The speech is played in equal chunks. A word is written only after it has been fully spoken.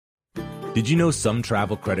Did you know some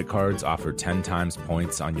travel credit cards offer 10 times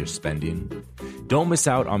points on your spending? Don't miss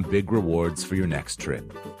out on big rewards for your next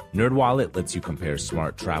trip. NerdWallet lets you compare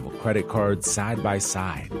smart travel credit cards side by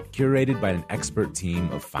side, curated by an expert team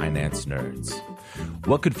of finance nerds.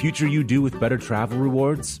 What could future you do with better travel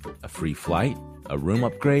rewards? A free flight? A room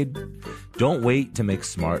upgrade? Don't wait to make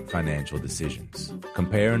smart financial decisions.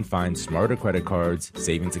 Compare and find smarter credit cards,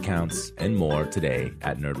 savings accounts, and more today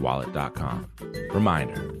at nerdwallet.com.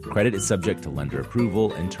 Reminder, credit is subject to lender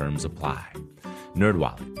approval and terms apply.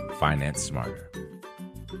 NerdWallet, finance smarter.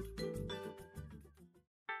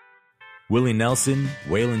 Willie Nelson,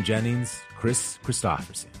 Waylon Jennings, Chris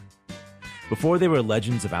Christopherson. Before they were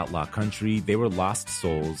legends of outlaw country, they were lost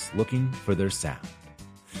souls looking for their sound.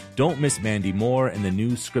 Don't miss Mandy Moore and the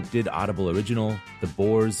new scripted Audible original, The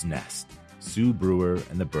Boar's Nest, Sue Brewer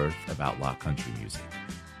and the Birth of Outlaw Country Music.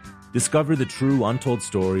 Discover the true untold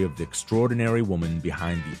story of the extraordinary woman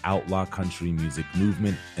behind the outlaw country music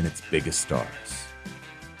movement and its biggest stars.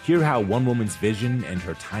 Hear how one woman's vision and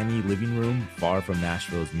her tiny living room, far from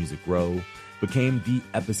Nashville's Music Row, became the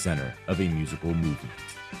epicenter of a musical movement.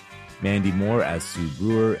 Mandy Moore as Sue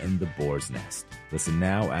Brewer in The Boar's Nest. Listen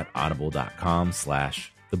now at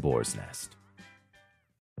audible.com/The Boar's Nest.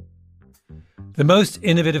 The most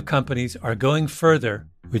innovative companies are going further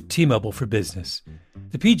with T-Mobile for Business.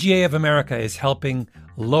 The PGA of America is helping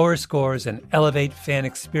lower scores and elevate fan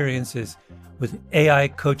experiences with AI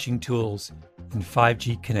coaching tools and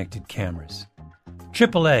 5G-connected cameras.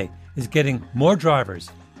 AAA is getting more drivers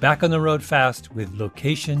back on the road fast with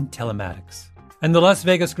location telematics. And the Las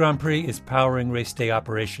Vegas Grand Prix is powering race day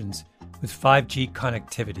operations with 5G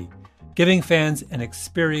connectivity, giving fans an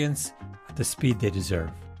experience at the speed they deserve.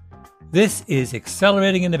 This is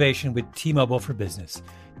accelerating innovation with T-Mobile for Business.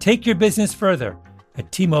 Take your business further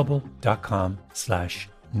at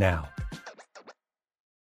T-Mobile.com/now.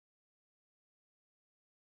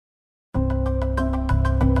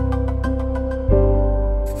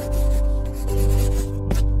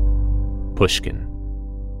 Pushkin.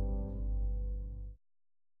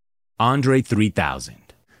 Andre 3000.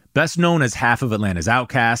 Best known as half of Atlanta's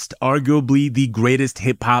Outkast, arguably the greatest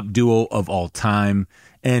hip-hop duo of all time,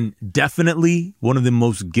 and definitely one of the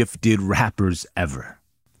most gifted rappers ever.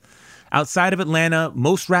 Outside of Atlanta,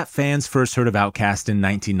 most rap fans first heard of Outkast in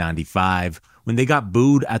 1995 when they got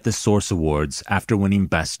booed at the Source Awards after winning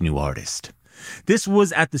Best New Artist. This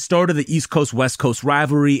was at the start of the East Coast-West Coast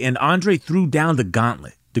rivalry, and Andre threw down the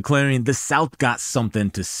gauntlet, declaring the South got something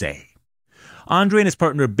to say. Andre and his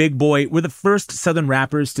partner Big Boy were the first Southern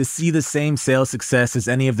rappers to see the same sales success as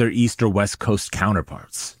any of their East or West Coast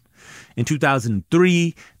counterparts. In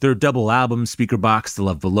 2003, their double album, Speaker Box: The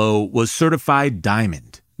Love Below, was certified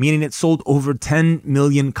diamond, meaning it sold over 10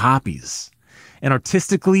 million copies. And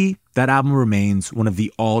artistically, that album remains one of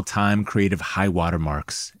the all-time creative high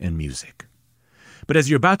watermarks in music. But as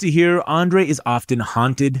you're about to hear, Andre is often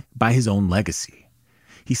haunted by his own legacy.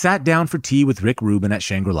 He sat down for tea with Rick Rubin at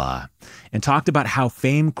Shangri-La and talked about how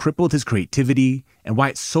fame crippled his creativity and why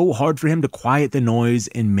it's so hard for him to quiet the noise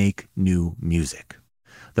and make new music.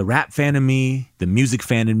 The rap fan in me, the music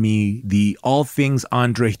fan in me, the all things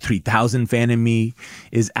Andre 3000 fan in me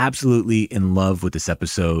is absolutely in love with this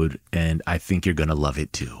episode, and I think you're going to love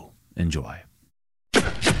it too. Enjoy.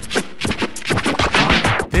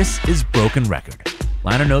 This is Broken Record,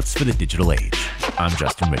 liner notes for the digital age. I'm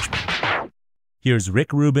Justin Richmond. Here's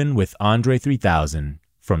Rick Rubin with Andre 3000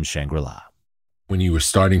 from Shangri-La. When you were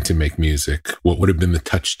starting to make music, what would have been the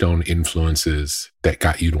touchstone influences that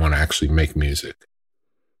got you to want to actually make music?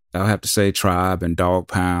 I'll have to say Tribe and Dog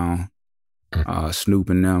Pound, Snoop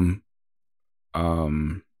and them.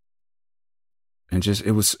 And just,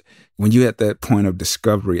 it was, when you're at that point of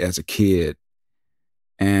discovery as a kid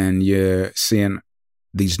and you're seeing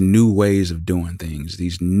these new ways of doing things,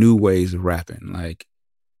 these new ways of rapping, like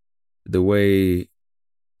the way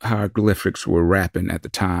hieroglyphics were rapping at the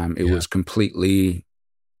time, it was completely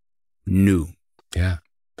new. Yeah.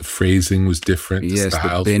 The phrasing was different. Yes,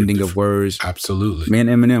 the bending of words. Absolutely. Me and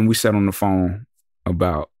Eminem, we sat on the phone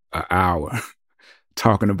about an hour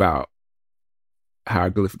talking about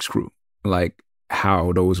hieroglyphics crew, like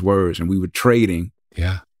how those words, and we were trading.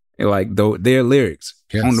 Yeah. Like their lyrics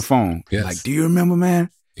on the phone. Yes. Like, do you remember, man?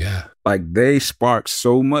 Yeah. Like they sparked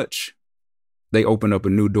so much. They opened up a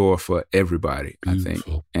new door for everybody, Beautiful. I think.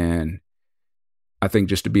 And I think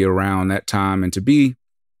just to be around that time and to be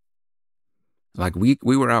like, we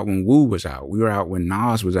were out when Wu was out. We were out when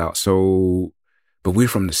Nas was out. So, but we're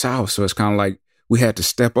from the South. So it's kind of like we had to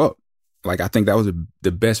step up. Like, I think that was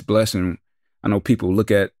the best blessing. I know people look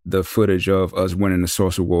at the footage of us winning the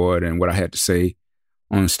Source Award and what I had to say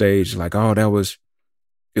on stage, like, oh, that was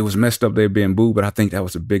it was messed up they being booed, but I think that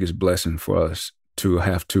was the biggest blessing for us to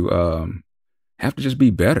have to just be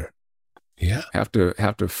better. Yeah. Have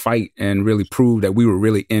to fight and really prove that we were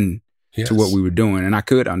really in to what we were doing. And I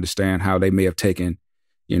could understand how they may have taken,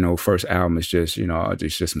 first album is just,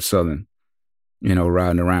 just some Southern,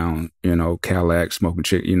 riding around, Cadillac,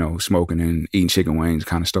 smoking and eating chicken wings,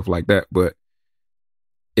 kind of stuff like that. But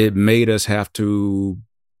it made us have to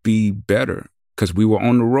be better because we were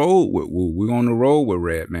on the road with Wu. We were on the road with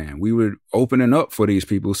Redman. We were opening up for these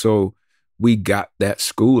people. So we got that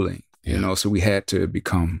schooling, so we had to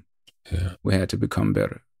become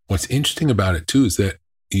better. What's interesting about it too is that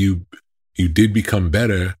you did become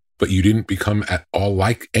better, but you didn't become at all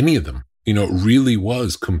like any of them. It really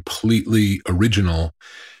was completely original.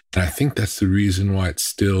 And I think that's the reason why it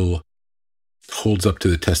still holds up to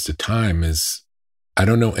the test of time is I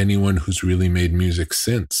don't know anyone who's really made music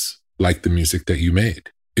since like the music that you made.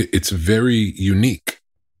 It's very unique.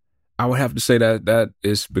 I would have to say that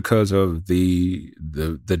is because of the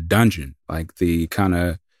dungeon, like the kind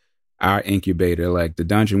of our incubator. Like the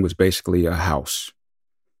dungeon was basically a house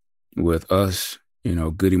with us,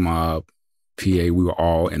 Goody Mob, PA. We were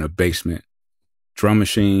all in a basement, drum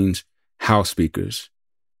machines, house speakers,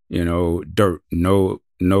 dirt, no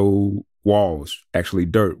walls, actually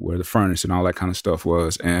dirt where the furnace and all that kind of stuff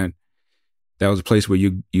was. And that was a place where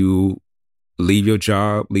you leave your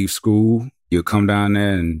job, leave school, you come down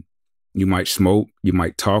there and you might smoke, you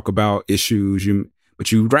might talk about issues,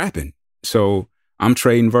 but you rapping. So I'm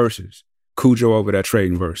trading verses. Cujo over there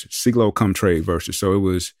trading verses. CeeLo come trade verses. So it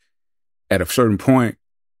was at a certain point,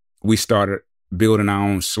 we started building our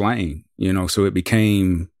own slang, so it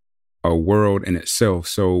became a world in itself.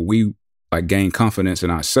 So we gained confidence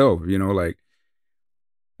in ourselves, like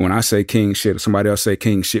when I say king shit or somebody else say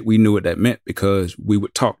king shit, we knew what that meant because we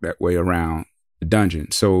would talk that way around the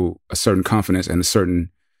dungeon. So a certain confidence and a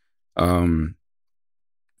certain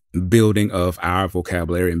building of our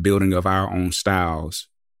vocabulary and building of our own styles.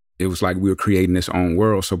 It was like we were creating this own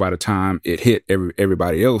world. So by the time it hit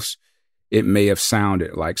everybody else, it may have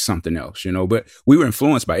sounded like something else, but we were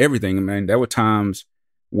influenced by everything, man. There were times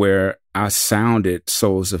where I sounded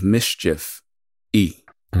Souls of Mischief-y,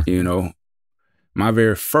 My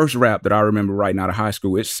very first rap that I remember writing out of high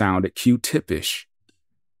school, it sounded Q-tip-ish.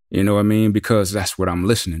 You know what I mean? Because that's what I'm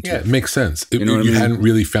listening to. Yeah, it makes sense. You hadn't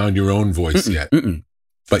really found your own voice yet.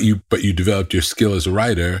 But you developed your skill as a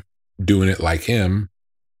writer, doing it like him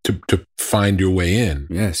to find your way in.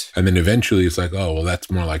 Yes. And then eventually it's like, oh, well, that's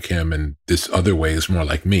more like him. And this other way is more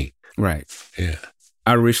like me. Right. Yeah.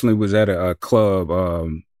 I recently was at a club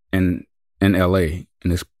in LA, in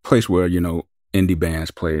this place where, indie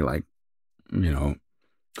bands play,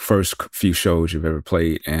 first few shows you've ever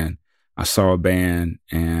played. And I saw a band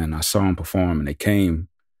and I saw them perform and they came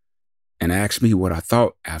and asked me what I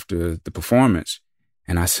thought after the performance.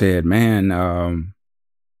 And I said, man,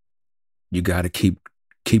 you got to keep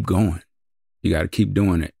going. You got to keep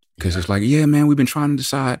doing it. Because it's like, yeah, man, we've been trying to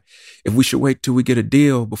decide if we should wait till we get a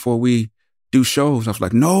deal before we do shows. I was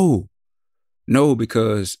like, no,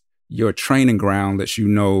 because your training ground lets you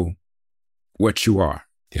know what you are.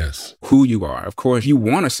 Yes. Who you are. Of course, you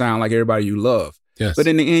want to sound like everybody you love. Yes. But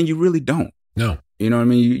in the end, you really don't. No. You know what I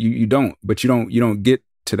mean? You don't. But you don't get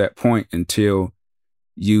to that point until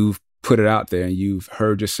you've put it out there and you've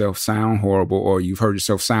heard yourself sound horrible or you've heard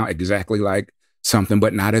yourself sound exactly like something,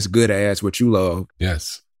 but not as good as what you love.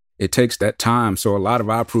 Yes. It takes that time. So a lot of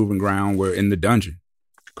our proving ground were in the dungeon.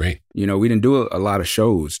 Great. We didn't do a lot of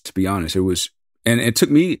shows, to be honest. And it took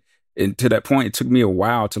me, and to that point, it took me a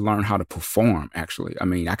while to learn how to perform, actually. I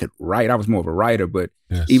mean, I could write. I was more of a writer, but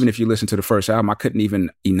even if you listen to the first album, I couldn't even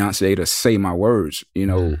enunciate or say my words,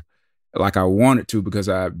 like I wanted to because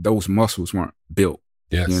those muscles weren't built.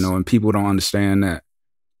 Yes. And people don't understand that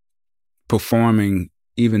performing,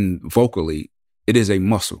 even vocally, it is a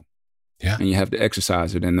muscle. Yeah. And you have to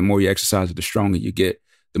exercise it. And the more you exercise it, the stronger you get.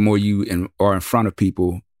 The more you are in front of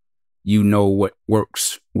people, you know what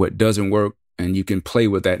works, what doesn't work, and you can play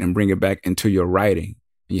with that and bring it back into your writing.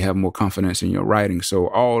 And you have more confidence in your writing. So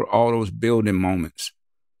all those building moments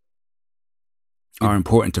are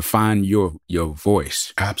important to find your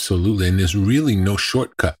voice. Absolutely. And there's really no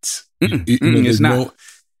shortcuts. It's not.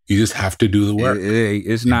 You just have to do the work.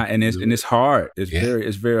 It's not, and it's hard.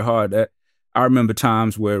 It's very hard. I remember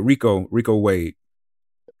times where Rico Wade,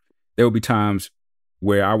 there would be times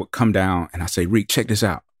where I would come down and I say, Rick, check this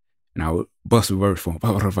out. And I would bust a verse for him,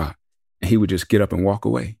 blah, blah, blah. And he would just get up and walk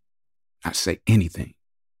away. I'd say anything.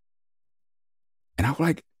 And I was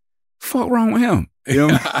like, fuck wrong with him? You know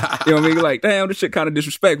what I mean? Like, damn, this shit kind of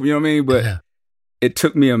disrespectful, you know what I mean? But it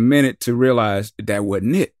took me a minute to realize that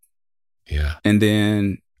wasn't it. Yeah. And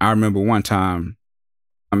then I remember one time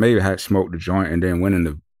I maybe had smoked a joint and then went in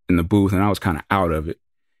the booth and I was kind of out of it.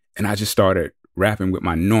 And I just started rapping with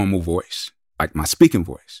my normal voice, like my speaking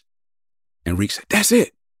voice. And Reek said, "That's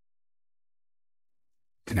it."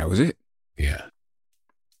 And that was it. Yeah.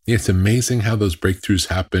 It's amazing how those breakthroughs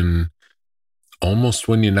happen almost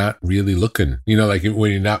when you're not really looking. You know, like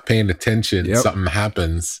when you're not paying attention, something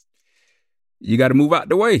happens. You got to move out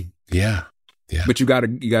the way. Yeah. Yeah. But you got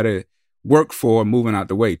to work for moving out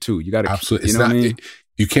the way too. You got to, absolutely. You know what I mean?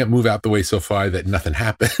 You can't move out the way so far that nothing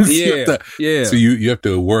happens. Yeah. So you have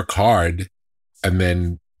to work hard and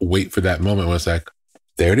then wait for that moment when it's like,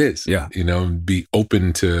 there it is. Yeah. You know, and be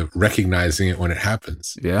open to recognizing it when it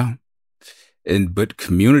happens. Yeah. But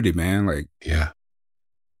community, man, like, yeah,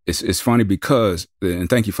 it's funny because, and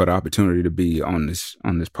thank you for the opportunity to be on this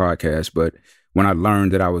podcast. But when I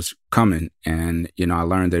learned that I was coming and, you know, I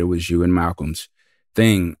learned that it was you and Malcolm's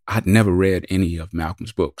thing, I'd never read any of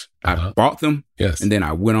Malcolm's books. I bought them. Yes. And then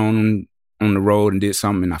I went on the road and did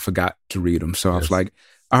something and I forgot to read them. So I was like,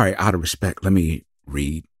 all right, out of respect, let me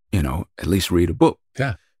read, you know, at least read a book.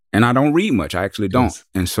 Yeah. And I don't read much. I actually don't. Yes.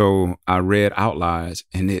 And so I read Outliers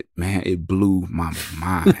and it blew my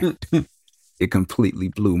mind. It completely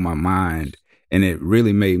blew my mind. And it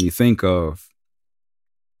really made me think of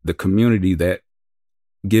the community that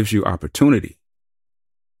gives you opportunity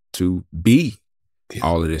to be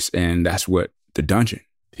all of this. And that's what the dungeon.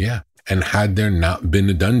 Yeah. And had there not been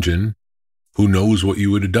a dungeon, who knows what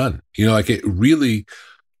you would have done? You know, like it really,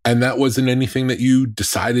 and that wasn't anything that you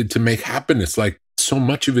decided to make happen. It's like so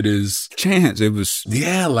much of it is chance. It was,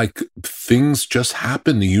 yeah, like things just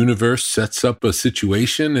happen. The universe sets up a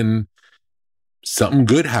situation and something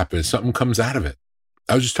good happens. Something comes out of it.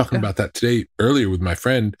 I was just talking about that today earlier with my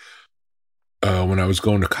friend. When I was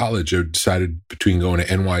going to college, I decided between going to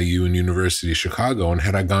NYU and University of Chicago. And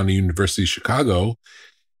had I gone to University of Chicago,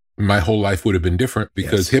 my whole life would have been different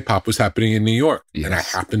because hip hop was happening in New York and I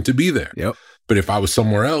happened to be there. Yep. But if I was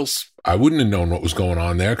somewhere else, I wouldn't have known what was going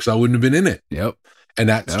on there because I wouldn't have been in it. Yep. And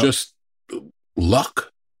that's just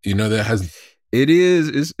luck. You know, it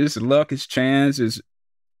is, it's luck, it's chance, it's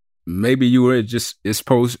maybe you were just, it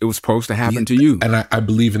was supposed to happen to you. And I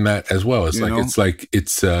believe in that as well. It's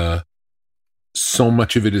so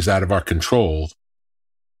much of it is out of our control,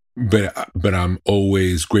 but I'm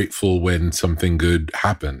always grateful when something good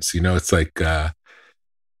happens. You know, it's like, I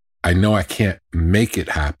know I can't make it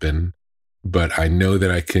happen, but I know that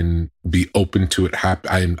I can be open to it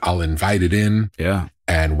happen. I'll invite it in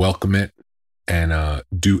and welcome it and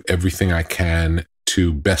do everything I can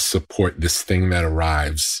to best support this thing that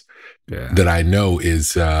arrives that I know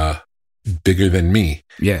is bigger than me.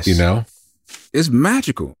 Yes. You know? It's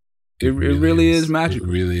magical. It really is magical.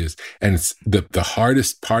 It really is. And it's the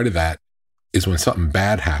hardest part of that is when something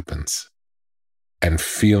bad happens and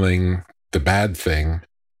feeling the bad thing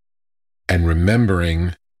and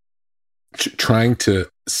remembering, trying to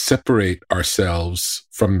separate ourselves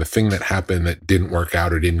from the thing that happened that didn't work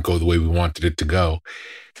out or didn't go the way we wanted it to go.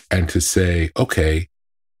 And to say, okay,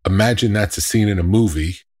 imagine that's a scene in a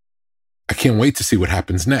movie. I can't wait to see what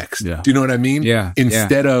happens next. Yeah. Do you know what I mean? Yeah.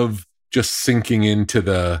 Instead of just sinking into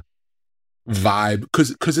the vibe,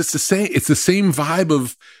 because it's the same vibe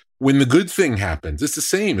of when the good thing happens. It's the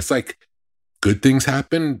same. It's like good things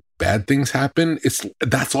happen, bad things happen.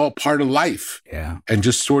 That's all part of life. Yeah. And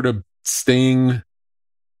just sort of staying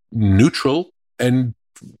neutral and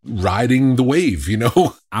riding the wave, you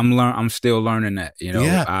know? I'm still learning that, you know?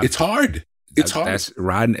 Yeah, it's hard. It's hard. That's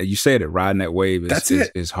riding, you said it, riding that wave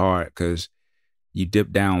is hard because you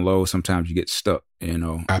dip down low. Sometimes you get stuck, you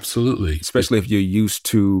know? Absolutely. Especially if you're used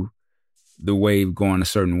to the wave going a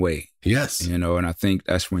certain way. Yes. You know, and I think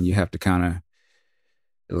that's when you have to kind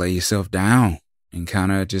of lay yourself down and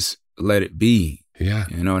kind of just let it be. Yeah.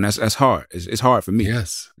 You know, and that's hard. It's hard for me.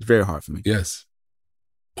 Yes. It's very hard for me. Yes.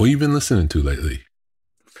 What have you been listening to lately?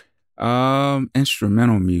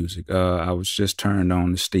 Instrumental music. I was just turned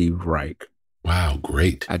on to Steve Reich. Wow,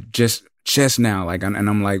 great. I just now, like, and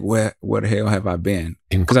I'm like, where the hell have I been?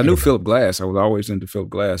 Because I knew Philip Glass. I was always into Philip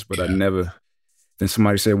Glass, but I never. Then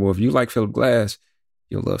somebody said, well, if you like Philip Glass,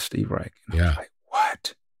 you'll love Steve Reich. And I was like,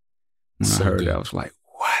 what? When I heard that, I was like,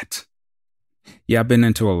 what? Yeah, I've been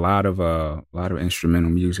into a lot of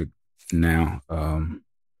instrumental music now.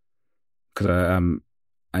 Because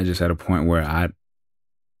I just at a point where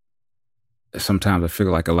sometimes I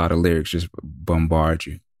feel like a lot of lyrics just bombard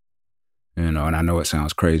you. You know, and I know it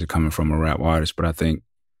sounds crazy coming from a rap artist, but I think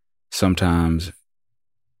sometimes,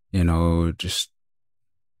 you know,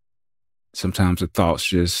 sometimes the thoughts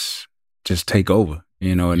just take over,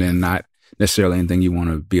 you know, and then not necessarily anything you want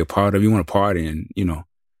to be a part of. You want to party and, you know,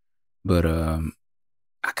 But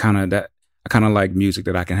I kind of like music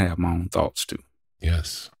that I can have my own thoughts to.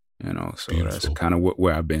 Yes. You know, so Beautiful. that's kind of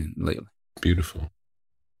where I've been lately. Beautiful.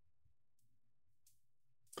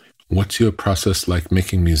 What's your process like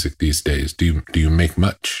making music these days? Do you make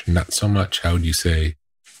much? Not so much? How would you say?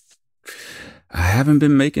 I haven't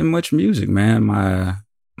been making much music, man.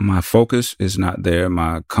 My focus is not there.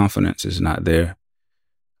 My confidence is not there.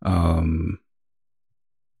 I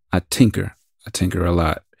tinker a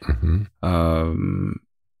lot. Mm-hmm.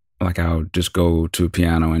 Like I'll just go to a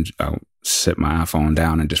piano and I'll set my iPhone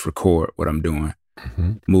down and just record what I'm doing,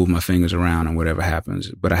 move my fingers around and whatever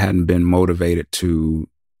happens. But I hadn't been motivated to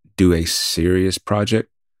do a serious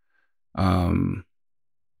project. I'd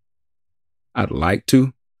like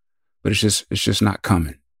to, but it's just not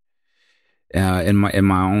coming. In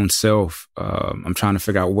my own self, I'm trying to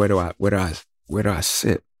figure out where do I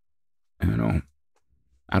sit. You know,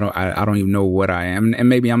 I don't even know what I am, and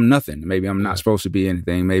maybe I'm nothing. Maybe I'm not supposed to be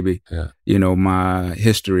anything. Maybe you know, my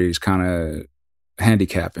history is kind of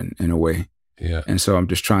handicapping in a way. Yeah, and so I'm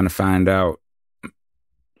just trying to find out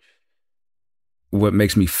what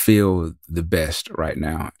makes me feel the best right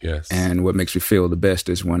now. Yes, and what makes me feel the best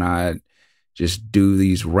is when I just do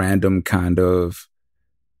these random kind of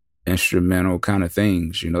instrumental kind of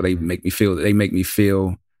things. You know, they make me feel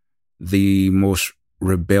the most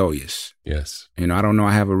rebellious. Yes. You know, I don't know.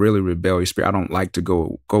 I have a really rebellious spirit. I don't like to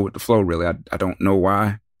go with the flow, really. I don't know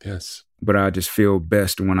why. Yes. But I just feel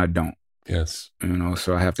best when I don't. Yes. You know,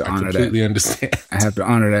 so I have to honor that. I completely understand. I have to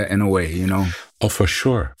honor that in a way, you know. Oh, for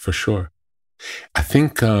sure. For sure. I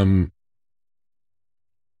think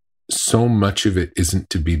so much of it isn't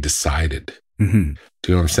to be decided. Mm-hmm. Do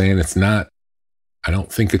you know what I'm saying? It's not, I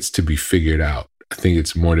don't think it's to be figured out. I think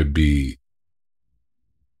it's more to be,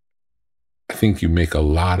 I think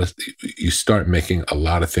you start making a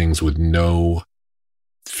lot of things with no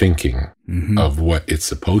thinking of what it's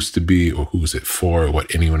supposed to be or who's it for or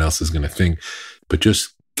what anyone else is going to think, but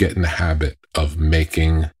just get in the habit of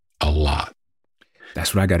making a lot.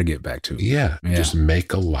 That's what I got to get back to. Yeah, just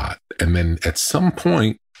make a lot. And then at some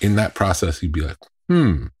point in that process, you'd be like,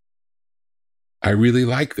 I really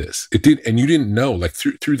like this. It did. And you didn't know, like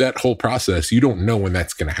through that whole process, you don't know when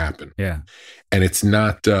that's going to happen. Yeah. And it's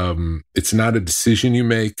not a decision you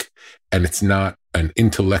make, and it's not an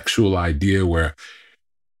intellectual idea where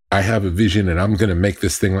I have a vision and I'm going to make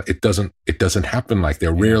this thing. It doesn't happen like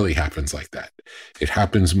that. Rarely happens like that. It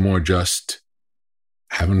happens more just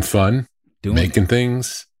having fun, making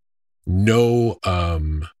things, no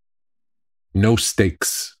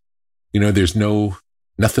stakes. You know, there's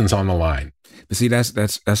nothing's on the line. But see, that's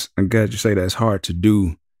I'm glad you say that. It's hard to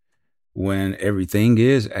do when everything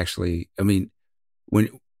is actually, I mean, when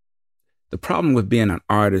the problem with being an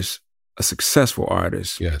artist, a successful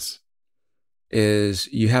artist, yes, is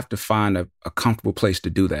you have to find a comfortable place to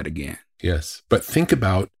do that again. Yes. But think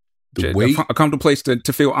about the way a comfortable place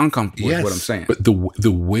to feel uncomfortable is what I'm saying. But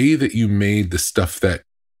the way that you made the stuff that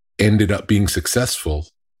ended up being successful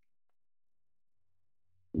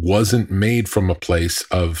wasn't made from a place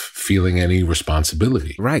of feeling any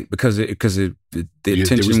responsibility. Right. Because the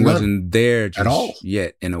attention wasn't there just at all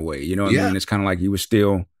yet, in a way. You know what I mean? It's kind of like you were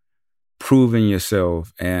still proving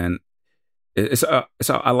yourself. And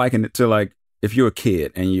I liken it to, like, if you're a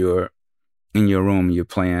kid and you're in your room, you're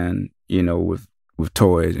playing, you know, with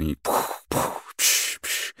toys, and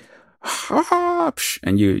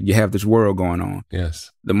you have this world going on.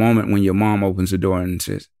 Yes. The moment when your mom opens the door and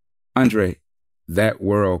says, Andre, that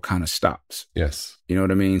world kind of stops. Yes. You know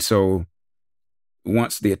what I mean? So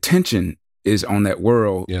once the attention is on that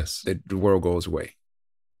world, the world goes away.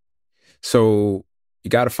 So you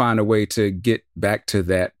got to find a way to get back to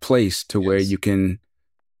that place to where you can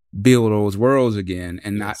build those worlds again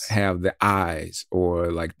and not have the eyes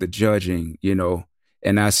or like the judging, you know.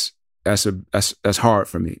 And that's hard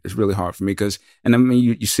for me. It's really hard for me because, and I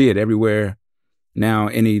mean, you see it everywhere now.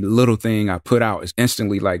 Any little thing I put out is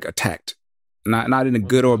instantly like attacked, not in a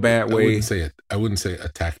good or bad way. I wouldn't say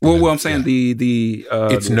attacked. Well, I'm saying the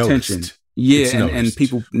it's the noticed. attention. Yeah, and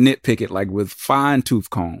people nitpick it like with fine tooth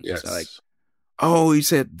combs. Yes. Like, oh, he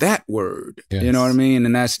said that word. Yes. You know what I mean?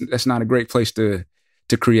 And that's not a great place to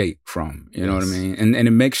create from. You know what I mean? And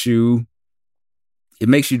it makes you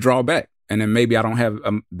draw back. And then maybe I don't have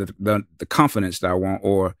the confidence that I want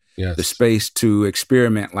or the space to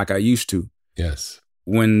experiment like I used to. Yes.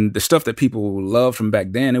 When the stuff that people loved from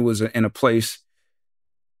back then, it was in a place.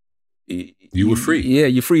 You were free. Yeah,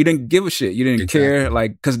 you're free. You didn't give a shit. You didn't care,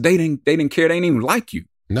 like, because they didn't care. They didn't even like you.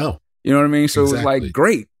 No. You know what I mean? So it was like,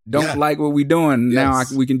 great. Don't like what we're doing. Now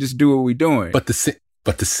we can just do what we're doing. But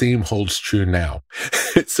the same holds true now.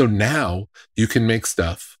 So now you can make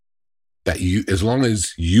stuff that as long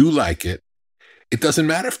as you like it, it doesn't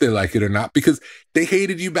matter if they like it or not because they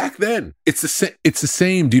hated you back then. It's the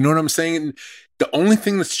same. Do you know what I'm saying? The only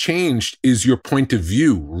thing that's changed is your point of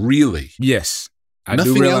view, really. Yes. I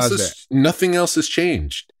do realize that. Nothing else has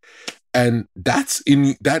changed. And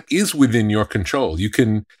that is within your control. You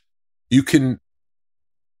can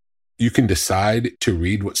decide to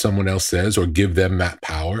read what someone else says or give them that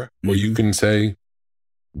power, or you can say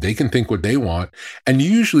they can think what they want. And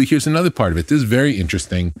usually, here's another part of it. This is very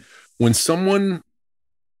interesting. When someone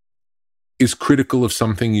is critical of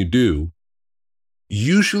something you do,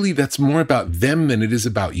 usually that's more about them than it is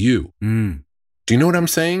about you. Do you know what I'm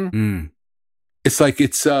saying? It's like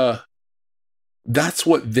that's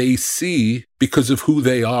what they see because of who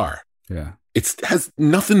they are. Yeah. It has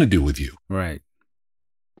nothing to do with you. Right.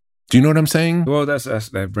 Do you know what I'm saying? Well,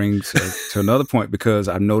 that brings to another point because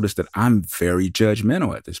I've noticed that I'm very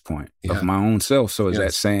judgmental at this point of my own self. So is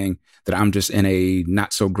that saying that I'm just in a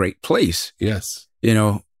not so great place? Yes. You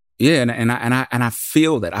know, yeah, and I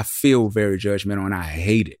feel that. I feel very judgmental and I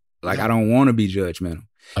hate it. Like I don't want to be judgmental.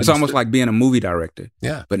 It's almost like being a movie director.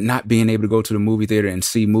 Yeah. But not being able to go to the movie theater and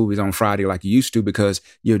see movies on Friday like you used to because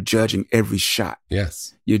you're judging every shot.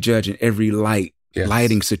 Yes. You're judging every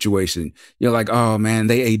lighting situation. You're like, oh man,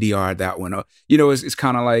 they ADR'd that one. Or, you know, it's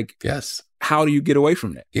kind of like, how do you get away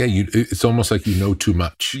from that? Yeah, it's almost like you know too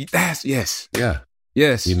much. Yes. Yeah.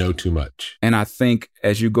 Yes. You know too much. And I think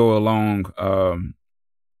as you go along,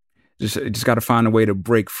 just got to find a way to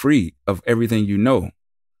break free of everything you know.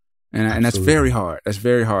 And that's very hard. That's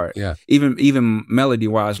very hard. Yeah. Even melody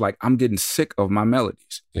wise, like I'm getting sick of my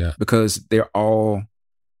melodies. Yeah. Because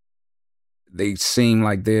they seem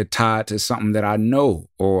like they're tied to something that I know,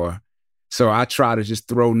 so I try to just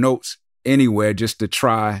throw notes anywhere just to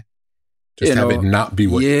try. Just have it not be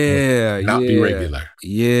be regular.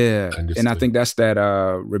 Yeah. And I think that's that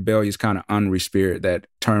rebellious kind of unre spirit, that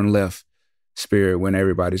turn left spirit when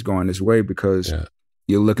everybody's going this way because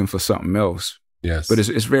you're looking for something else. Yes. But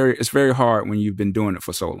it's very hard when you've been doing it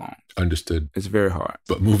for so long. Understood. It's very hard.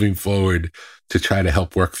 But moving forward to try to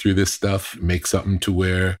help work through this stuff, make something to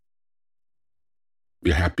where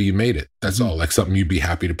you're happy you made it. That's all. Like something you'd be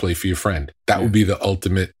happy to play for your friend. That would be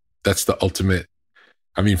that's the ultimate.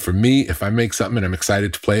 I mean, for me, if I make something and I'm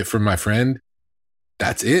excited to play it for my friend,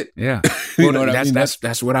 that's it. Yeah. You know what I mean?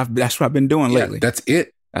 That's what I've been doing lately. That's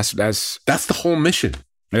it. That's the whole mission.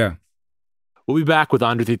 Yeah. We'll be back with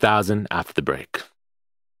Andre 3000 after the break.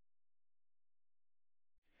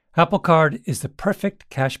 Apple Card is the perfect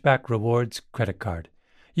cashback rewards credit card.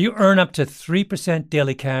 You earn up to 3%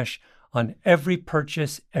 daily cash on every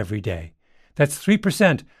purchase every day. That's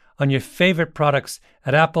 3% on your favorite products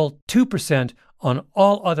at Apple, 2% on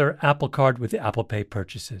all other Apple Card with Apple Pay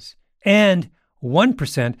purchases, and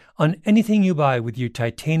 1% on anything you buy with your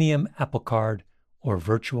titanium Apple Card or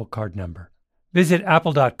virtual card number. Visit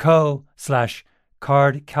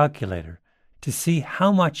apple.co/card calculator to see how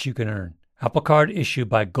much you can earn. Apple Card issued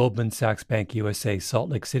by Goldman Sachs Bank USA Salt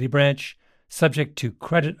Lake City branch, subject to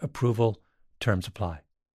credit approval. Terms apply.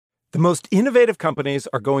 The most innovative companies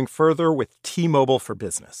are going further with T-Mobile for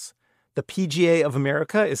Business. The PGA of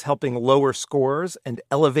America is helping lower scores and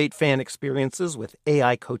elevate fan experiences with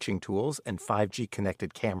AI coaching tools and 5G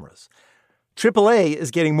connected cameras. AAA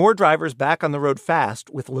is getting more drivers back on the road fast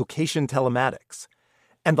with location telematics.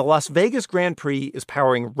 And the Las Vegas Grand Prix is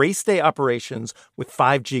powering race day operations with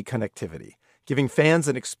 5G connectivity, giving fans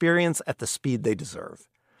an experience at the speed they deserve.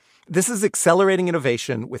 This is accelerating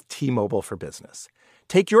innovation with T-Mobile for Business.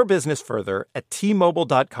 Take your business further at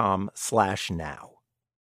T-Mobile.com/now.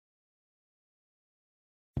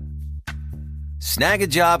 Snag a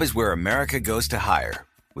Job is where America goes to hire,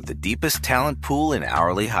 with the deepest talent pool in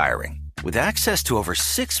hourly hiring. With access to over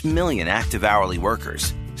 6 million active hourly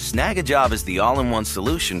workers, Snag a Job is the all-in-one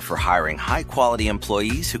solution for hiring high-quality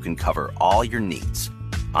employees who can cover all your needs.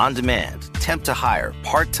 On demand, temp to hire,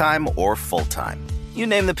 part-time or full-time. You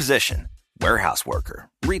name the position. Warehouse worker,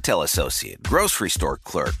 retail associate, grocery store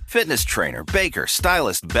clerk, fitness trainer, baker,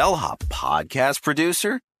 stylist, bellhop, podcast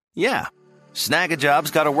producer. Yeah, Snag a Job's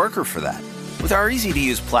got a worker for that. With our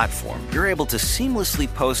easy-to-use platform, you're able to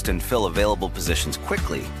seamlessly post and fill available positions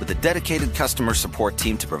quickly with a dedicated customer support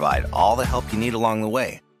team to provide all the help you need along the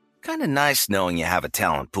way. Kind of nice knowing you have a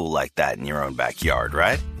talent pool like that in your own backyard,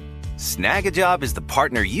 right? Snag a Job is the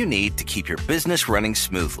partner you need to keep your business running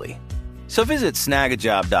smoothly. So visit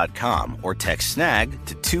snagajob.com or text snag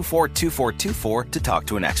to 242424 to talk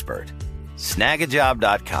to an expert.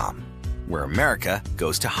 Snagajob.com, where America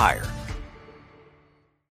goes to hire.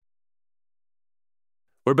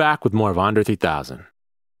 We're back with more of Andre 3000.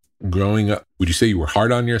 growing up, would you say you were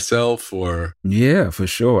hard on yourself or? Yeah, for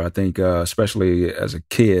sure. I think, especially as a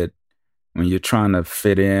kid, when you're trying to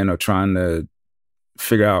fit in or trying to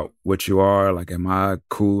figure out what you are, like, am I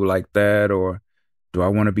cool like that? Or do I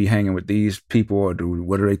want to be hanging with these people? Or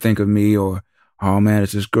what do they think of me? Or, oh man,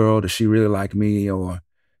 it's this girl, does she really like me? Or,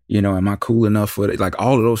 am I cool enough for it? Like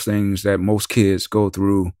all of those things that most kids go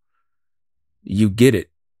through, you get it.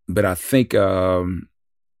 But I think I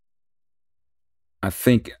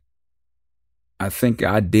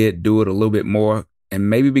did do it a little bit more, and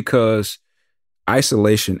maybe because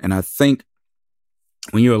isolation, and I think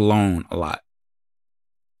when you're alone a lot,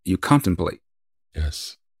 you contemplate.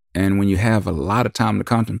 Yes. And when you have a lot of time to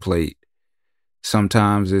contemplate,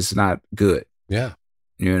 sometimes it's not good. Yeah.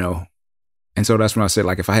 And so that's when I said,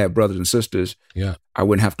 like, if I had brothers and sisters, yeah, I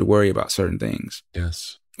wouldn't have to worry about certain things.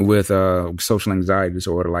 Yes. With social anxiety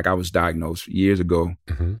disorder, like I was diagnosed years ago,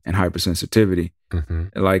 mm-hmm. and hypersensitivity.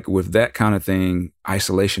 Mm-hmm. Like with that kind of thing,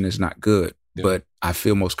 isolation is not good, but I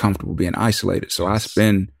feel most comfortable being isolated. So I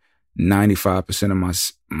spend 95% of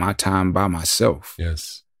my time by myself.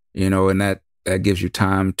 Yes. And that gives you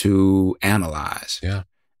time to analyze. Yeah.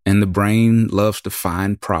 And the brain loves to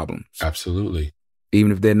find problems. Absolutely.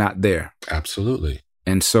 Even if they're not there. Absolutely.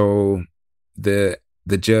 And so the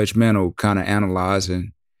judgmental kind of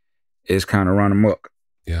analyzing is kind of run amok.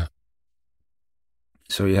 Yeah.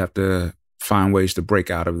 So you have to find ways to break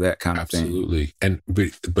out of that kind of thing. Absolutely. And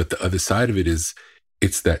but the other side of it is,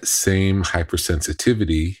 it's that same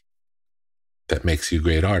hypersensitivity that makes you a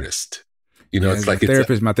great artist. It's like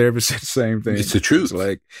my therapist said the same thing. It's the truth.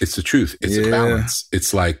 It's the truth. It's a balance.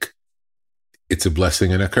 It's like, it's a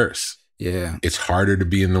blessing and a curse. Yeah. It's harder to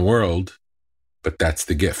be in the world, but that's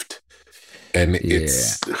the gift. And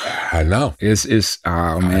I know.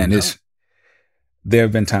 There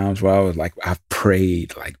have been times where I was like, I've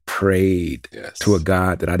prayed yes. to a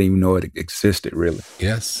God that I didn't even know it existed, really.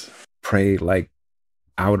 Yes. Prayed like,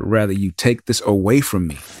 I would rather you take this away from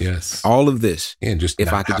me. Yes. All of this. And just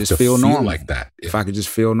if I could just feel normal like that. If I could just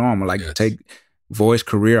feel normal, like take voice,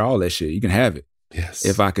 career, all that shit, you can have it. Yes.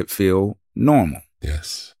 If I could feel normal.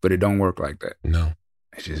 Yes. But it don't work like that. No.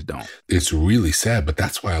 It just don't. It's really sad, but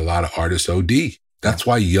that's why a lot of artists OD. That's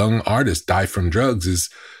why young artists die from drugs, is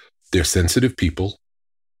they're sensitive people.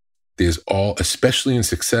 There's especially in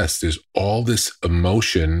success, there's all this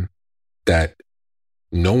emotion that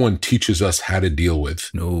no one teaches us how to deal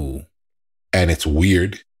with. No. And it's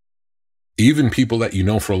weird. Even people that you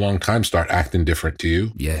know for a long time start acting different to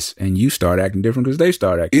you. Yes. And you start acting different because they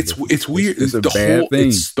start acting different. It's weird. It's a bad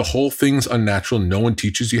thing. The whole thing's unnatural. No one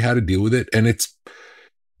teaches you how to deal with it. And it's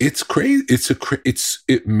crazy. It's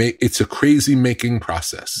a crazy making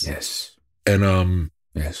process. Yes. And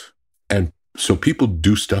yes. And so people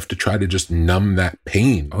do stuff to try to just numb that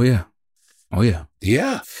pain. Oh yeah.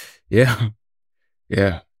 Yeah. Yeah.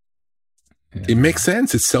 Yeah. It makes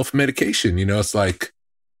sense. It's self-medication. It's like,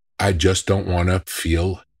 I just don't want to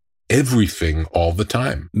feel everything all the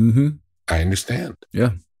time. Mm-hmm. I understand.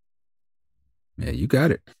 Yeah. Yeah, you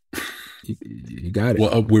got it. You got it.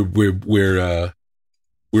 Well, we're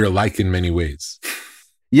alike in many ways.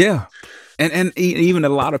 Yeah. And even a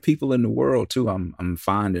lot of people in the world too, I'm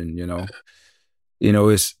finding,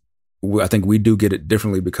 it's, I think we do get it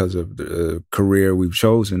differently because of the career we've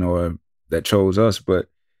chosen or that chose us, but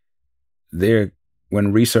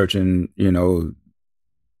when researching,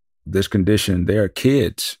 this condition, there are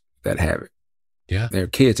kids that have it. Yeah. There are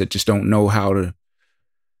kids that just don't know how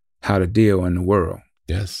to deal in the world.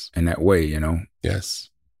 Yes. In that way, Yes.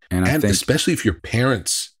 And I think, especially if your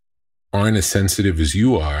parents aren't as sensitive as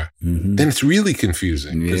you are, mm-hmm. then it's really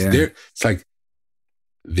confusing. Because it's like,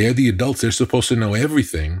 they're the adults. They're supposed to know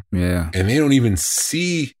everything. Yeah. And they don't even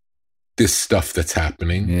see this stuff that's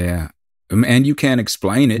happening. Yeah. And you can't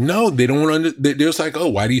explain it. No, they don't. They're just like, oh,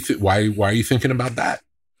 why are you thinking about that?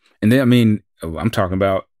 And then, I'm talking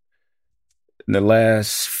about in the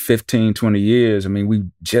last 15, 20 years. We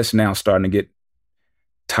just now starting to get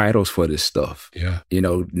titles for this stuff. Yeah.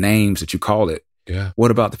 Names that you call it. Yeah.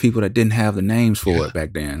 What about the people that didn't have the names for it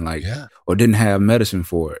back then? Or didn't have medicine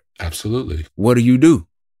for it? Absolutely. What do you do?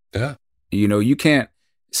 Yeah. You can't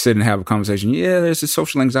sit and have a conversation. Yeah, there's a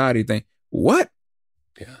social anxiety thing. What?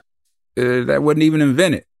 Yeah. That wasn't even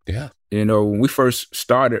invented. Yeah. When we first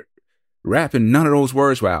started rapping, none of those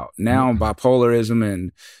words were out. Now bipolarism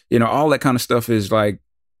and, all that kind of stuff is like,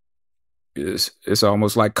 it's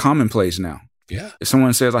almost like commonplace now. Yeah. If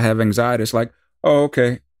someone says I have anxiety, it's like, oh,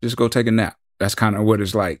 okay, just go take a nap. That's kind of what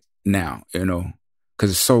it's like now,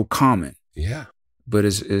 because it's so common. Yeah. But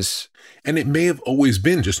it's and it may have always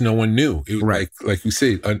been, just no one knew. It, right. Like you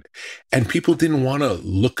say, and people didn't want to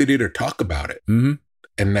look at it or talk about it. Mm-hmm.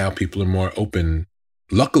 And now people are more open,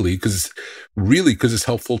 luckily, because it's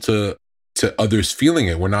helpful to others feeling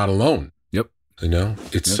it. We're not alone. Yep. You know,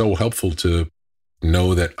 it's so helpful to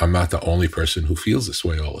know that I'm not the only person who feels this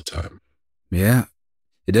way all the time. Yeah.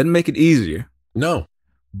 It doesn't make it easier. No.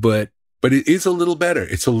 But it is a little better.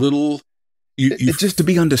 It's a little... It's just to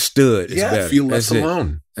be understood is better. Feel less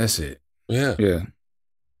alone. That's it. Yeah. Yeah.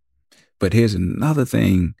 But here's another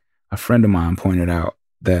thing a friend of mine pointed out,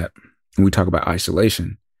 that when we talk about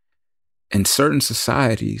isolation, in certain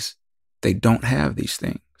societies, they don't have these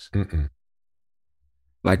things. Mm-mm.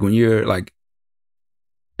 Like when you're like,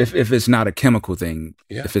 if it's not a chemical thing,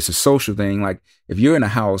 if it's a social thing, like if you're in a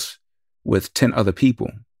house with 10 other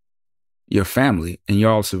people, your family, and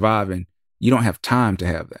you're all surviving, you don't have time to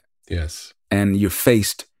have that. Yes. And you're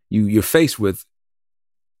faced with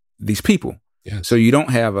these people. Yes. So you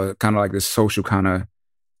don't have a kind of like this social kind of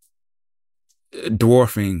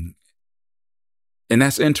dwarfing. And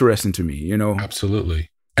that's interesting to me, you know? Absolutely.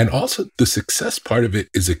 And also the success part of it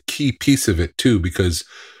is a key piece of it too, because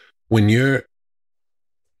when you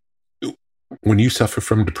suffer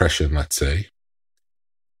from depression, let's say,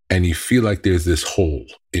 and you feel like there's this hole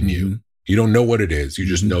in you, you don't know what it is. You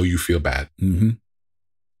just know you feel bad. Mm-hmm.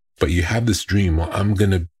 But you have this dream. Well, I'm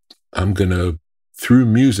gonna through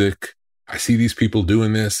music, I see these people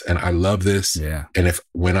doing this and I love this. Yeah. And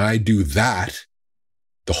when I do that,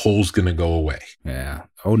 the hole's gonna go away. Yeah.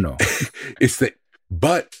 Oh no.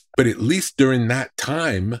 But at least during that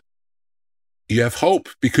time, you have hope,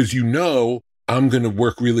 because you know I'm gonna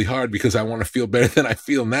work really hard because I want to feel better than I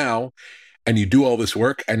feel now. And you do all this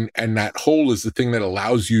work, and that hole is the thing that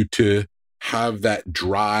allows you to have that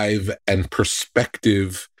drive and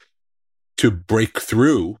perspective to break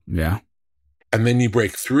through. Yeah. And then you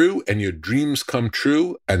break through and your dreams come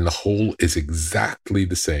true and the hole is exactly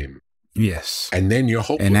the same. Yes. And then you're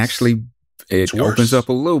hopeless. And actually it opens up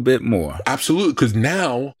a little bit more. Absolutely. Because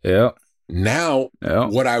now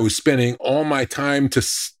what I was spending all my time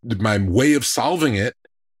my way of solving it,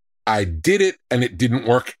 I did it and it didn't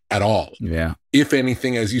work at all. Yeah. If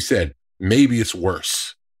anything, as you said, maybe it's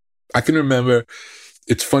worse. I can remember,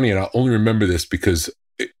 it's funny, and I'll only remember this because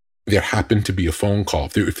there happened to be a phone call.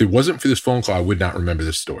 If it wasn't for this phone call, I would not remember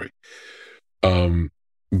this story.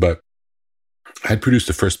 But I had produced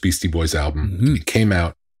the first Beastie Boys album. Mm-hmm. It came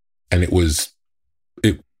out, and it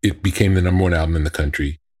became the #1 album in the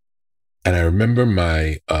country. And I remember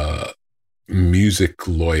my music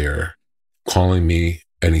lawyer calling me,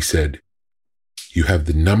 and he said, "You have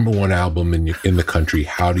the #1 album in the country.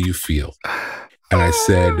 How do you feel?" And I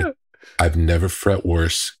said, "I've never felt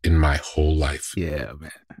worse in my whole life." Yeah,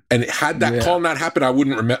 man. And had that call not happened, I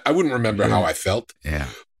wouldn't remember how I felt. Yeah.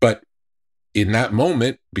 But in that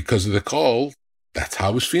moment, because of the call, that's how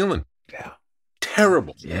I was feeling. Yeah.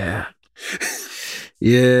 Terrible. Yeah.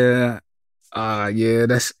 Yeah.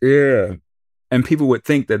 And people would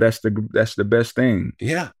think that that's the best thing.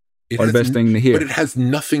 Yeah. Or the best thing to hear. But it has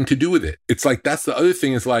nothing to do with it. It's like, that's the other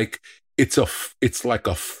thing, is like, it's like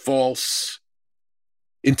a false,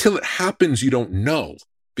 until it happens, you don't know,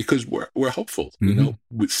 because we're hopeful, you know,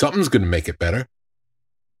 something's going to make it better.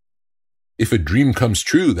 If a dream comes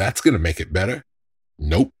true, that's going to make it better.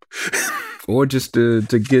 Nope. Or just to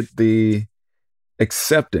get the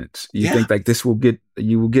acceptance. You think like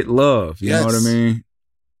you will get love. You know what I mean?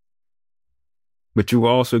 But you will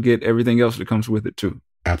also get everything else that comes with it too.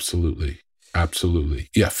 Absolutely. Absolutely.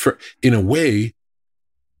 Yeah. In a way,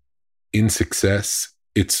 in success,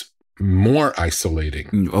 it's more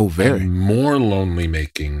isolating. Oh, very. And more lonely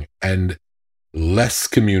making and less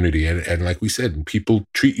community. And like we said, people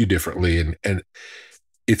treat you differently. And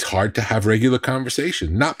it's hard to have regular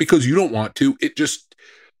conversation. Not because you don't want to. It's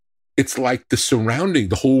like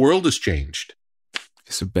the whole world has changed.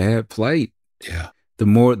 It's a bad plight. Yeah. The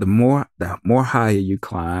more higher you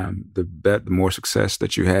climb, the more success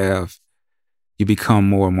that you have, you become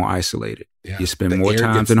more and more isolated. Yeah. You spend more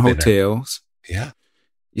times in hotels. Yeah.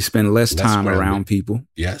 You spend less time around people.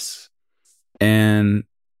 Yes. And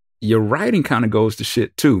your writing kind of goes to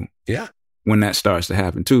shit too. Yeah. When that starts to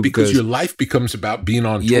happen too. Because your life becomes about being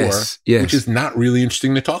on tour, which is not really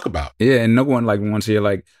interesting to talk about. Yeah. And no one wants to hear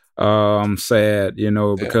like, I'm sad,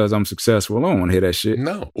 because I'm successful. I don't want to hear that shit.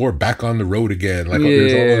 No. Or back on the road again. Like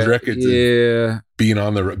there's all those records. Yeah. Being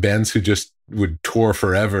on the bands who just would tour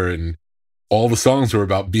forever, and all the songs were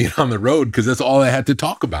about being on the road because that's all I had to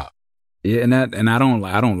talk about. Yeah. And I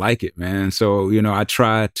don't like it, man. So, I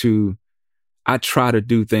try to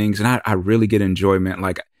do things, and I really get enjoyment.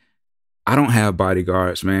 Like I don't have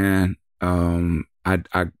bodyguards, man. I'm an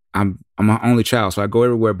only child, so I go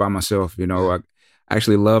everywhere by myself. I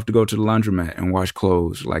actually love to go to the laundromat and wash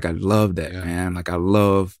clothes. Like, I love that, man. Like, I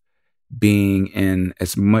love being in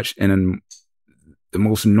the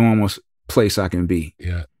most normal place I can be.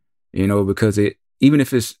 Yeah. You know, because even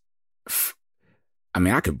if it's, I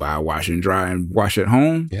mean, I could buy a washer and dryer and wash at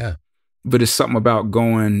home. Yeah. But it's something about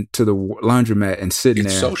going to the laundromat and sitting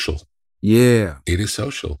there. It's social. Yeah. It is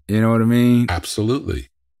social. You know what I mean? Absolutely.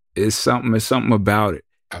 It's something about it.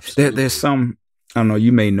 Absolutely. There's some, I don't know,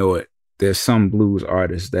 you may know it. There's some blues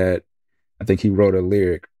artist that I think he wrote a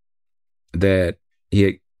lyric that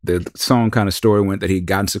the song kind of story went that he'd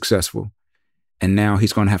gotten successful, and now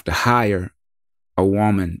he's going to have to hire a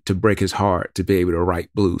woman to break his heart to be able to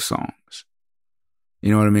write blues songs.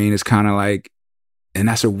 You know what I mean? It's kind of like, and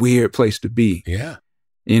that's a weird place to be. Yeah.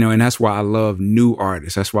 You know, and that's why I love new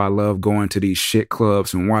artists. That's why I love going to these shit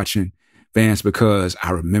clubs and watching bands, because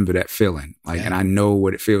I remember that feeling. Like, and I know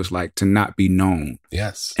what it feels like to not be known.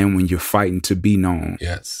 Yes. And when you're fighting to be known.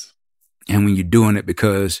 Yes. And when you're doing it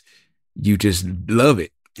because you just love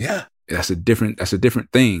it. Yeah. That's a different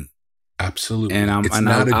thing. Absolutely. And I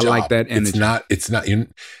like that energy. It's not,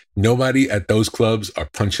 nobody at those clubs are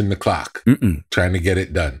punching the clock, trying to get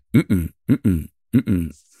it done.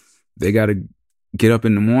 They got to get up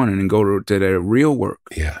in the morning and go to their real work.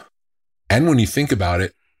 Yeah. And when you think about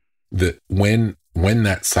it, when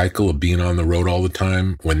that cycle of being on the road all the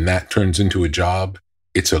time, when that turns into a job,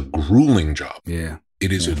 it's a grueling job. Yeah.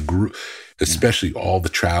 It is especially all the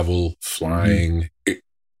travel, flying.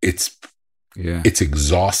 It's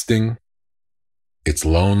exhausting. It's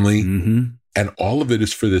lonely. And all of it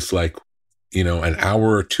is for this, like, an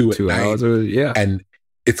hour or two at night. 2 hours, And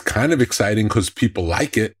it's kind of exciting because people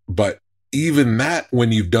like it. But even that,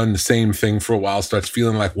 when you've done the same thing for a while, starts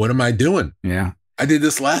feeling like, what am I doing? Yeah. I did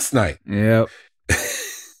this last night. Yep.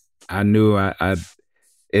 I knew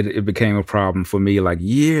it became a problem for me like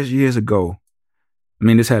years ago. I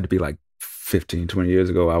mean, this had to be like 15, 20 years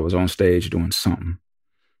ago. I was on stage doing some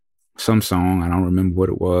song. I don't remember what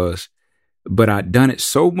it was, but I'd done it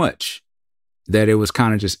so much that it was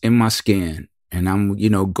kind of just in my skin, and I'm,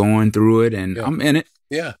 going through it, and I'm in it.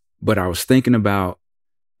 Yeah. But I was thinking about,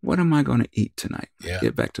 what am I going to eat tonight when I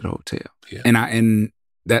get back to the hotel? Yeah. And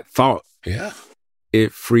that thought,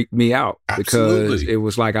 it freaked me out. Absolutely. Because it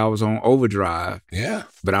was like I was on overdrive. Yeah.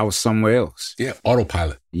 But I was somewhere else. Yeah.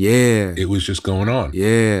 Autopilot. Yeah. It was just going on.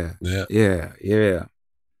 Yeah. Yeah. Yeah. Yeah.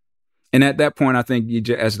 And at that point, I think you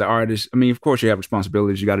just, as the artist, I mean, of course you have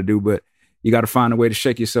responsibilities you got to do, but you got to find a way to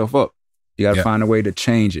shake yourself up. You got to find a way to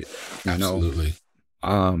change it. Absolutely.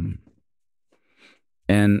 And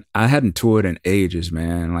I hadn't toured in ages,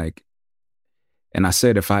 man. Like, and I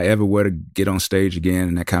said, if I ever were to get on stage again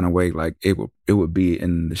in that kind of way, like it would be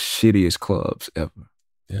in the shittiest clubs ever.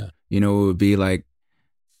 Yeah. It would be like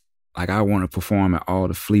I want to perform at all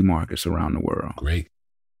the flea markets around the world. Great.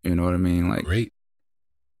 You know what I mean? Like, great.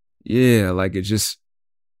 Yeah. Like, it just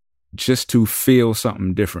to feel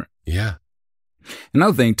something different. Yeah.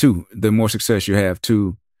 Another thing too, the more success you have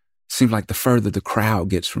too, seems like the further the crowd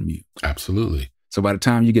gets from you. Absolutely. So by the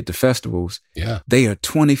time you get to festivals, they are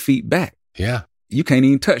 20 feet back. Yeah. You can't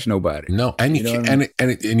even touch nobody. No, and you can't,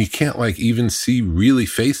 and you can't like even see really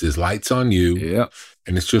faces. Lights on you. Yeah.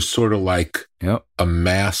 And it's just sort of like a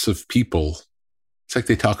mass of people. It's like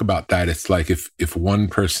they talk about that. It's like if one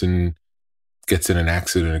person gets in an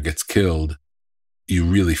accident or gets killed, you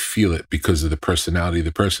really feel it because of the personality of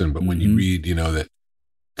the person. But when you read, that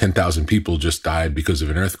 10,000 people just died because of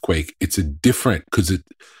an earthquake, it's a different, because it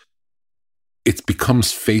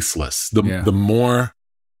becomes faceless. The more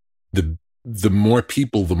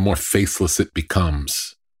people, the more faceless it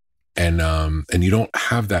becomes. And you don't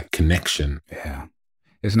have that connection. Yeah.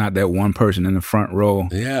 It's not that one person in the front row.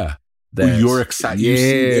 Yeah. You're excited. You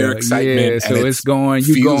see their excitement. Yeah. So and it's going,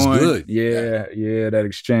 you going. Good. Yeah. That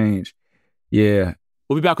exchange. Yeah.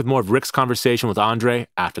 We'll be back with more of Rick's conversation with Andre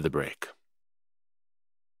after the break.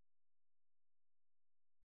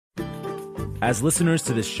 As listeners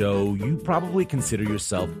to this show, you probably consider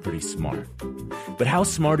yourself pretty smart. But how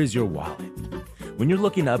smart is your wallet? When you're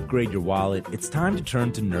looking to upgrade your wallet, it's time to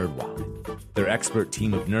turn to NerdWallet. Their expert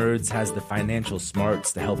team of nerds has the financial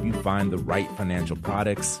smarts to help you find the right financial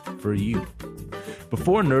products for you.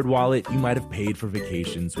 Before NerdWallet, you might have paid for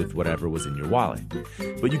vacations with whatever was in your wallet.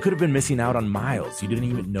 But you could have been missing out on miles you didn't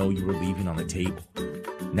even know you were leaving on the table.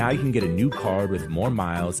 Now you can get a new card with more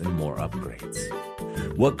miles and more upgrades.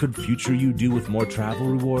 What could future you do with more travel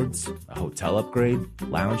rewards? A hotel upgrade?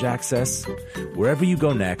 Lounge access? Wherever you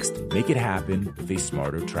go next, make it happen with a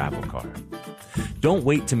smarter travel card. Don't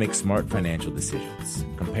wait to make smart financial decisions.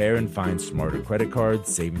 Compare and find smarter credit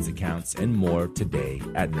cards, savings accounts, and more today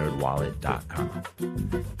at nerdwallet.com.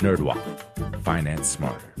 NerdWallet. Finance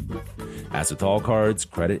smarter. As with all cards,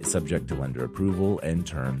 credit is subject to lender approval and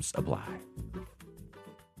terms apply.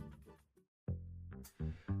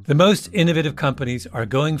 The most innovative companies are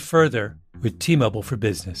going further with T-Mobile for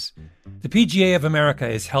Business. The PGA of America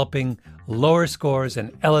is helping lower scores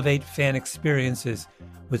and elevate fan experiences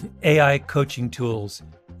with AI coaching tools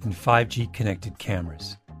and 5G connected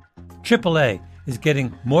cameras. AAA is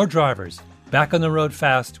getting more drivers back on the road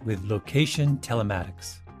fast with location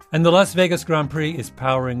telematics. And the Las Vegas Grand Prix is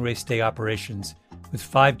powering race day operations with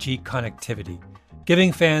 5G connectivity,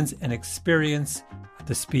 giving fans an experience at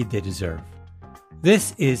the speed they deserve.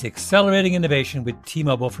 This is accelerating innovation with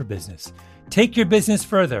T-Mobile for Business. Take your business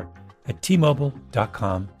further at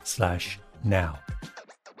T-Mobile.com/now.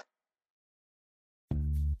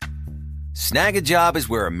 Snag a Job is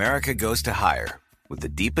where America goes to hire, with the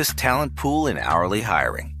deepest talent pool in hourly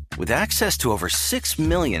hiring. With access to over 6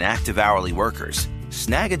 million active hourly workers,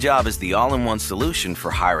 Snag a Job is the all-in-one solution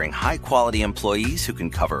for hiring high-quality employees who can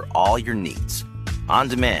cover all your needs. On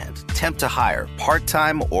demand, temp to hire,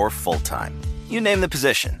 part-time or full-time. You name the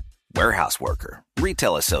position. Warehouse worker,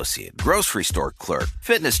 retail associate, grocery store clerk,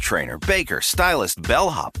 fitness trainer, baker, stylist,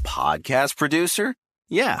 bellhop, podcast producer.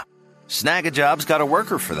 Yeah, Snag a Job's got a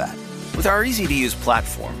worker for that. With our easy-to-use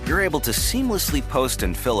platform, you're able to seamlessly post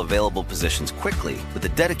and fill available positions quickly with a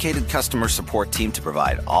dedicated customer support team to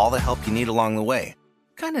provide all the help you need along the way.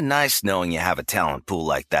 Kind of nice knowing you have a talent pool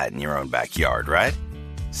like that in your own backyard, right?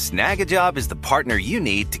 Snag a Job is the partner you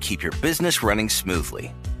need to keep your business running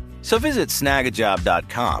smoothly. So visit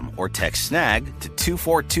snagajob.com or text snag to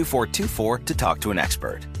 242424 to talk to an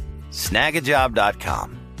expert.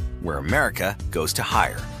 Snagajob.com, where America goes to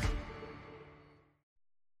hire.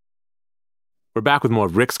 We're back with more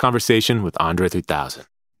of Rick's conversation with Andre 3000.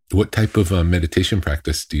 What type of meditation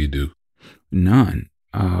practice do you do? None.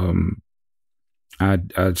 I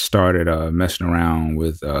started messing around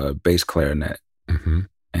with bass clarinet,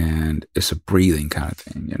 and it's a breathing kind of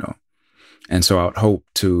thing, you know. And so I would hope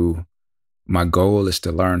my goal is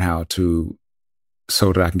to learn how to,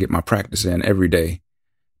 so that I can get my practice in every day,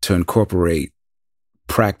 to incorporate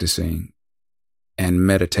practicing and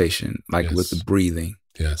meditation, like with the breathing.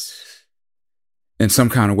 Yes. In some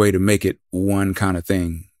kind of way to make it one kind of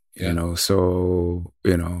thing, you know. So,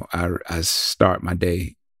 you know, I start my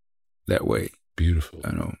day that way. Beautiful.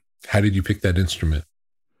 You know. How did you pick that instrument?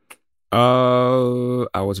 I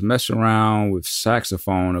was messing around with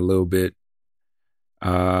saxophone a little bit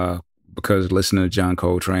because listening to John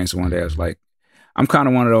Coltrane. So one day I was like, I'm kind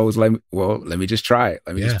of one of those, like, well, let me just try it.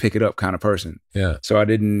 Let me just pick it up kind of person. Yeah. So I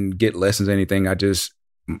didn't get lessons or anything. I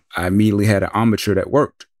immediately had an armature that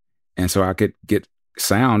worked. And so I could get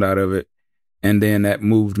sound out of it. And then that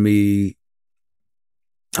moved me.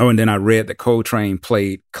 Oh, and then I read that Coltrane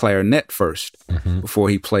played clarinet first before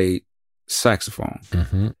he played saxophone.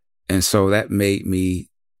 And so that made me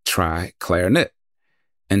try clarinet.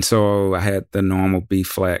 And so I had the normal B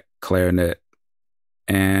flat clarinet.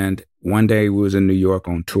 And one day we was in New York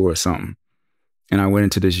on tour or something. And I went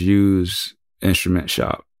into this used instrument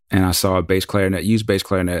shop and I saw a bass clarinet, used bass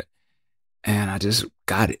clarinet, and I just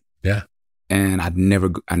got it. Yeah. And I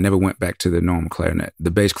never went back to the normal clarinet.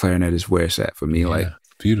 The bass clarinet is where it's at for me. Like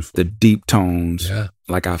beautiful. The deep tones,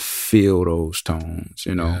 like I feel those tones,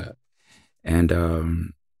 you know. Yeah. And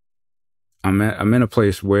I'm in a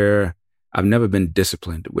place where I've never been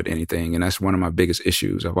disciplined with anything, and that's one of my biggest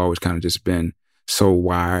issues. I've always kind of just been so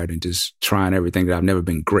wired and just trying everything that I've never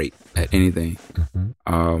been great at anything.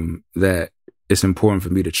 That it's important for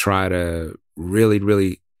me to try to really,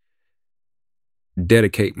 really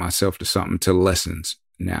dedicate myself to something, to lessons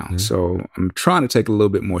now. So I'm trying to take it a little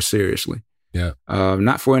bit more seriously. Yeah.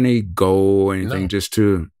 Not for any goal or anything, just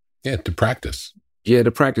to... Yeah, to practice. Yeah,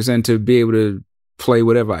 to practice and to be able to play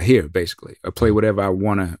whatever I hear, basically. Or play whatever I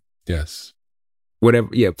want to... Yes.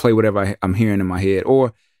 Play whatever I'm hearing in my head.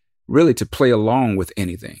 Or really to play along with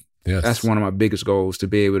anything. Yes. That's one of my biggest goals, to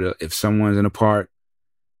be able to... If someone's in a park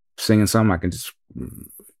singing something, I can just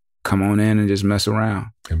come on in and just mess around.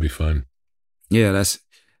 It'd be fun. Yeah,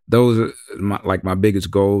 those are my biggest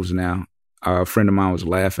goals now. A friend of mine was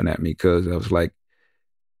laughing at me because I was like,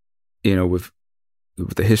 you know, with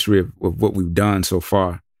the history of what we've done so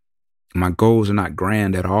far, my goals are not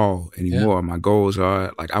grand at all anymore. Yeah. My goals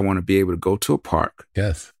are like, I want to be able to go to a park,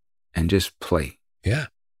 and just play. Yeah,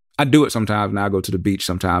 I do it sometimes. Now I go to the beach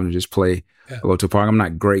sometimes and just play. Yeah. I go to a park. I'm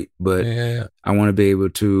not great, but I want to be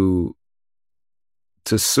able to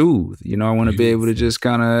soothe. You know, I want to be able to just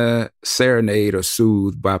kind of serenade or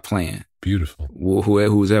soothe by playing. Beautiful.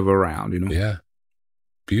 Who's ever around, Yeah.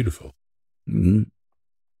 Beautiful. Mm-hmm.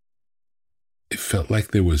 It felt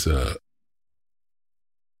like there was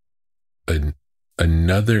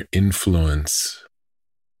another influence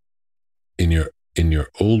in your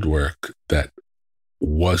old work that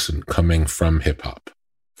wasn't coming from hip hop.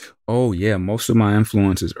 Oh yeah, most of my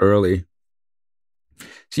influences early.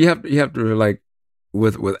 So you have to like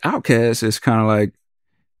with Outkast, it's kind of like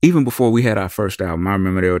even before we had our first album. I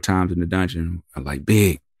remember there were times in the dungeon, I'm like,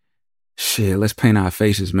 big shit, let's paint our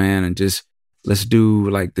faces, man, and just let's do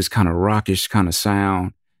like this kind of rockish kind of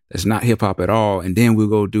sound that's not hip hop at all, and then we'll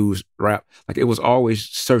go do rap. Like it was always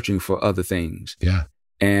searching for other things. Yeah.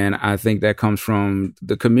 And I think that comes from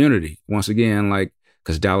the community. Once again, like,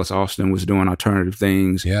 because Dallas Austin was doing alternative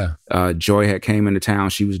things. Yeah. Joy had came into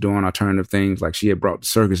town. She was doing alternative things. Like she had brought the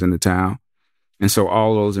circus into town. And so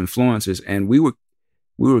all those influences. And we were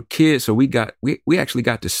kids. So we actually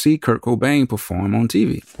got to see Kurt Cobain perform on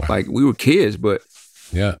TV. Wow. Like we were kids, but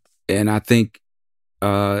yeah. And I think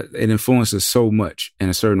it influences so much in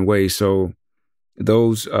a certain way. So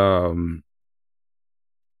those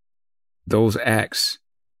acts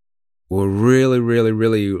were really, really,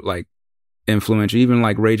 really like influential. Even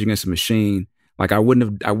like Rage Against the Machine. Like I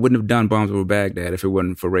wouldn't have done Bombs Over Baghdad if it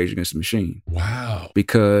wasn't for Rage Against the Machine. Wow.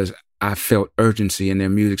 Because I felt urgency in their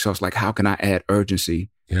music. So I was like, how can I add urgency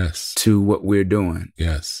to what we're doing?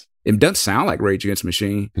 Yes. It doesn't sound like Rage Against the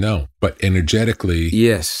Machine. No, but energetically.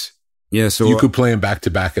 Yes. Yeah. So you could play them back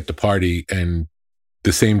to back at the party and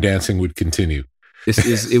the same dancing would continue. It's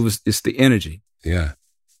the energy. Yeah.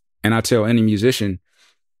 And I tell any musician,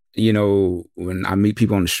 when I meet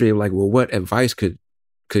people on the street, like, well, what advice could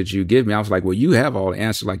you give me? I was like, well, you have all the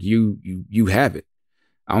answers. Like you have it.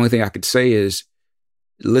 The only thing I could say is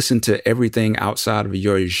listen to everything outside of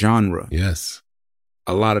your genre. Yes.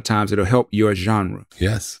 A lot of times it'll help your genre.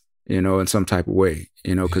 Yes. In some type of way,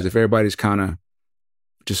 because if everybody's kind of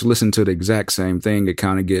just listen to the exact same thing, it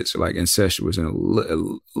kind of gets like incestuous and a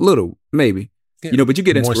little, maybe, but you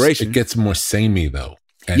get inspiration. It gets more samey though.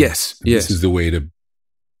 And yes. This is the way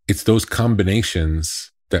it's those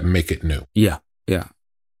combinations that make it new. Yeah. Yeah.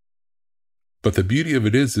 But the beauty of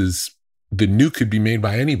it is the new could be made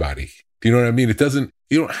by anybody. Do you know what I mean?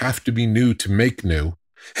 You don't have to be new to make new.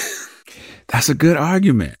 That's a good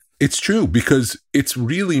argument. It's true because it's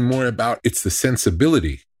really more about, it's the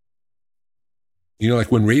sensibility.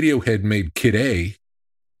 Like when Radiohead made Kid A,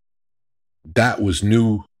 that was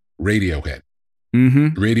new Radiohead. Mm-hmm.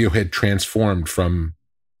 Radiohead transformed from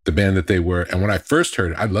the band that they were. And when I first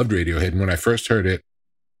heard it, I loved Radiohead. And when I first heard it,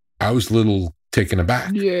 I was a little taken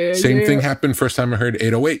aback. Yeah. Same thing happened first time I heard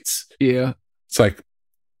 808s. Yeah. It's like,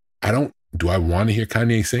 do I want to hear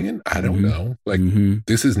Kanye singing? I don't know. Like,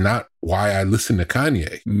 this is not why I listen to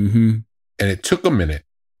Kanye. Mm-hmm. And it took a minute.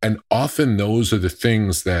 And often those are the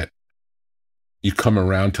things that you come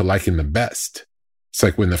around to liking the best. It's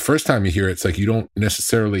like when the first time you hear it, it's like you don't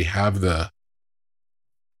necessarily have the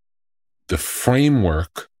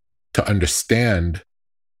framework to understand,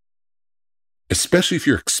 especially if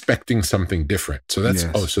you're expecting something different. So that's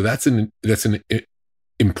that's an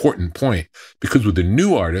important point, because with a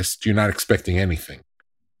new artist, you're not expecting anything.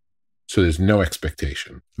 So there's no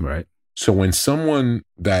expectation. Right. So when someone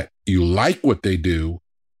that you like what they do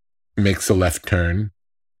makes a left turn,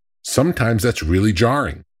 sometimes that's really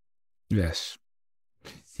jarring. Yes.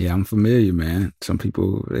 Yeah, I'm familiar, man. Some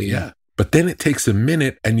people. Yeah. But then it takes a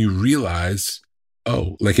minute and you realize,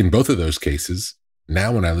 like in both of those cases,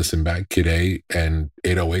 now when I listen back, Kid A and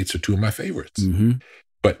 808s are two of my favorites. Mm-hmm.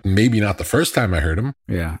 But maybe not the first time I heard them.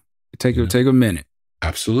 Yeah. Take a minute.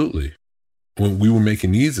 Absolutely. When we were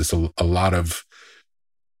making these, it's a lot of,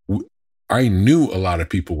 I knew a lot of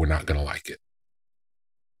people were not going to like it,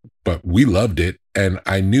 but we loved it. And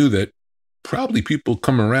I knew that probably people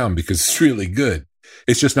come around because it's really good.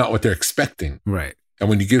 It's just not what they're expecting. Right. And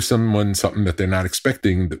when you give someone something that they're not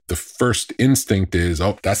expecting, the first instinct is,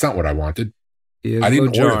 that's not what I wanted. Yeah, I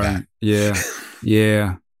didn't order that. Yeah.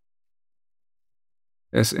 Yeah.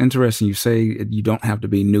 That's interesting. You say you don't have to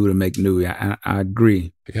be new to make new. I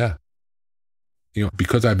agree. Yeah.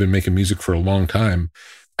 Because I've been making music for a long time,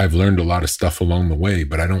 I've learned a lot of stuff along the way,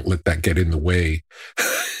 but I don't let that get in the way.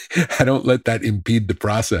 I don't let that impede the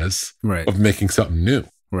process of making something new.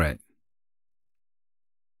 Right.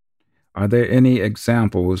 Are there any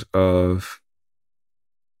examples of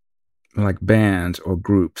like bands or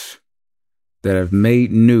groups that have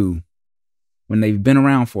made new when they've been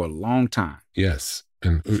around for a long time? Yes.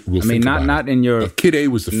 And we'll think not in your Kid A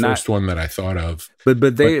was the first one that I thought of. But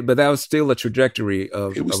that was still a trajectory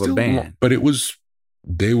of a band. But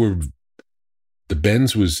the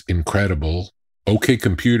Benz was incredible. OK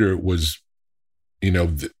Computer was,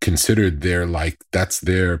 considered that's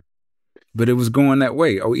their. But it was going that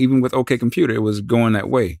way. Oh, even with OK Computer, it was going that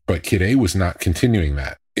way. But Kid A was not continuing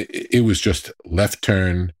that. It was just left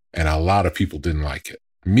turn, and a lot of people didn't like it.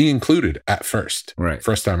 Me included at first. Right.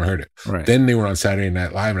 First time I heard it. Right. Then they were on Saturday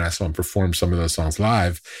Night Live, and I saw them perform some of those songs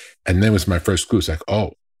live. And then was my first clue. It's like,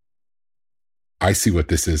 oh, I see what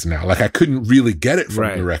this is now. Like, I couldn't really get it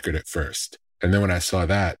from the record at first. And then when I saw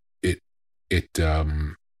that, it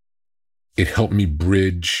helped me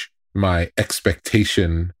bridge my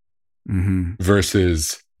expectation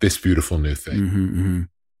versus this beautiful new thing. Mm-hmm.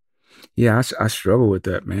 Yeah, I struggle with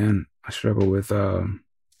that, man. I struggle with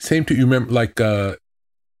same to you. Remember, like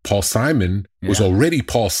Paul Simon was already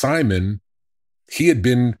Paul Simon. He had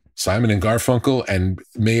been Simon and Garfunkel and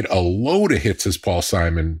made a load of hits as Paul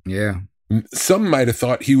Simon. Yeah, some might have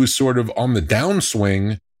thought he was sort of on the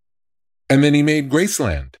downswing, and then he made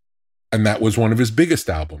Graceland, and that was one of his biggest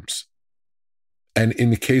albums. And in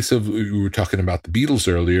the case of, we were talking about the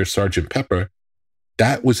Beatles earlier, Sgt. Pepper,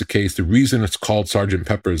 that was the case. The reason it's called Sgt.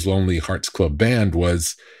 Pepper's Lonely Hearts Club Band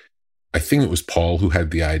was, I think it was Paul who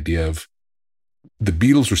had the idea of, the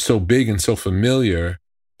Beatles were so big and so familiar,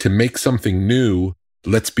 to make something new,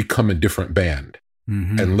 let's become a different band.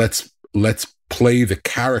 And let's play the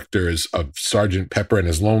characters of Sgt. Pepper and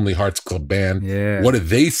his Lonely Hearts Club Band. Yeah. What do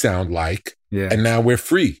they sound like? Yeah. And now we're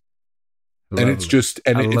free. And it's just,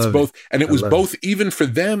 and it's both, and it was both, even for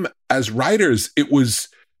them as writers, it was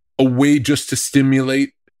a way just to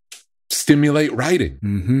stimulate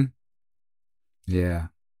writing. Yeah.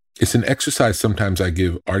 It's an exercise sometimes I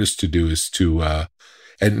give artists to do, is to,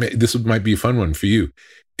 and this might be a fun one for you,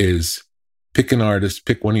 is pick an artist,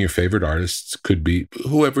 pick one of your favorite artists, could be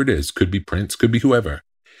whoever it is, could be Prince, could be whoever.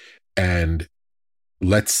 And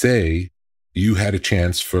let's say you had a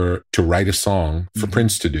chance to write a song for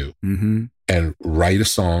Prince to do, and write a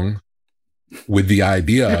song with the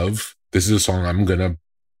idea of, this is a song I'm going to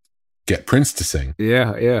get Prince to sing.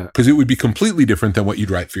 Yeah, yeah. Because it would be completely different than what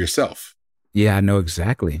you'd write for yourself. Yeah, I know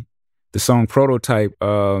exactly. The song Prototype,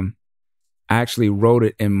 I actually wrote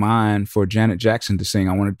it in mind for Janet Jackson to sing.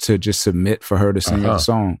 I wanted to just submit for her to sing the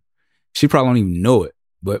song. She probably don't even know it,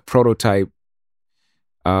 but Prototype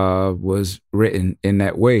was written in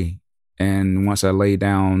that way. And once I laid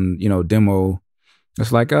down, demo,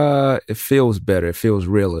 it's like, it feels better. It feels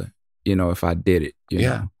realer, if I did it, you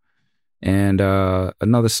know. And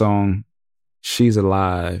another song, She's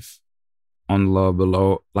Alive, on Love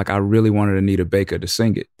Below. Like, I really wanted Anita Baker to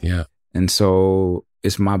sing it. Yeah. And so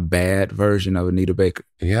it's my bad version of Anita Baker.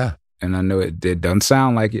 Yeah. And I know it doesn't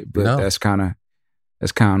sound like it, but that's kind of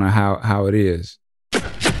how it is.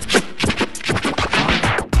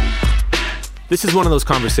 This is one of those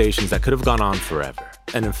conversations that could have gone on forever.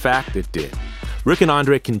 And in fact, it did. Rick and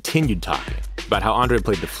Andre continued talking about how Andre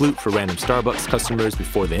played the flute for random Starbucks customers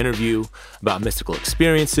before the interview, about mystical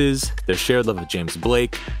experiences, their shared love of James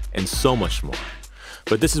Blake, and so much more.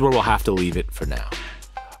 But this is where we'll have to leave it for now.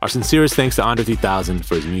 Our sincerest thanks to Andre 3000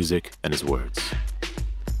 for his music and his words.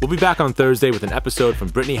 We'll be back on Thursday with an episode from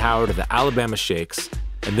Brittany Howard of the Alabama Shakes,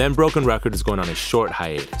 and then Broken Record is going on a short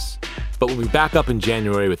hiatus. But we'll be back up in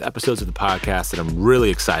January with episodes of the podcast that I'm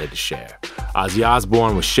really excited to share. Ozzy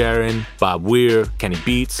Osbourne with Sharon, Bob Weir, Kenny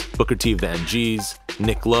Beats, Booker T of the MGs,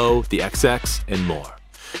 Nick Lowe, the XX, and more.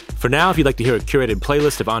 For now, if you'd like to hear a curated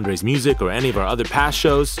playlist of Andre's music or any of our other past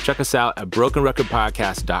shows, check us out at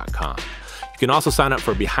brokenrecordpodcast.com. You can also sign up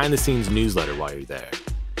for a behind-the-scenes newsletter while you're there.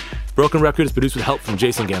 Broken Record is produced with help from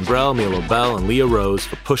Jason Gambrell, Mia Lobel, and Leah Rose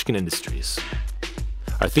for Pushkin Industries.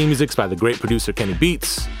 Our theme music's by the great producer Kenny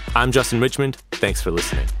Beats. I'm Justin Richmond. Thanks for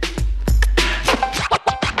listening.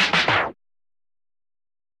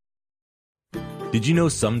 Did you know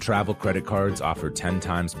some travel credit cards offer 10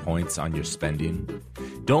 times points on your spending?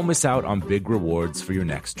 Don't miss out on big rewards for your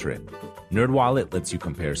next trip. NerdWallet lets you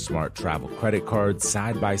compare smart travel credit cards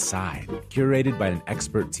side by side, curated by an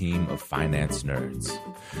expert team of finance nerds.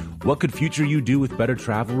 What could future you do with better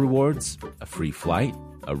travel rewards? A free flight?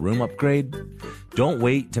 A room upgrade? Don't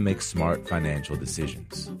wait to make smart financial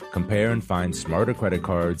decisions. Compare and find smarter credit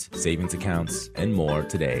cards, savings accounts, and more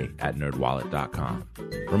today at nerdwallet.com.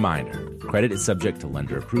 Reminder, credit is subject to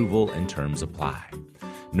lender approval and terms apply.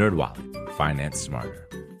 NerdWallet, finance smarter.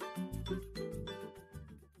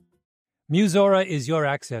 Musora is your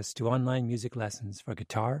access to online music lessons for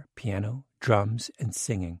guitar, piano, drums, and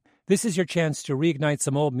singing. This is your chance to reignite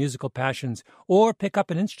some old musical passions or pick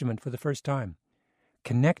up an instrument for the first time.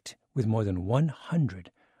 Connect with more than 100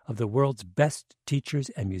 of the world's best teachers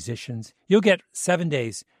and musicians. You'll get 7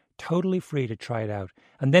 days totally free to try it out.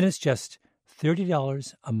 And then it's just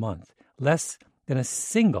 $30 a month, less than a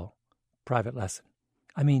single private lesson.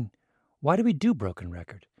 I mean, why do we do Broken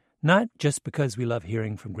Record? Not just because we love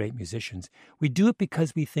hearing from great musicians. We do it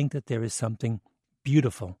because we think that there is something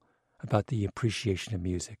beautiful about the appreciation of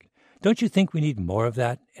music. Don't you think we need more of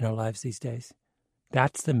that in our lives these days?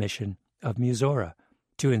 That's the mission of Musora,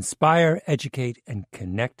 to inspire, educate, and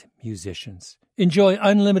connect musicians. Enjoy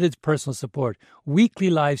unlimited personal support, weekly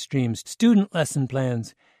live streams, student lesson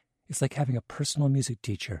plans. It's like having a personal music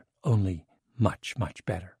teacher, only much, much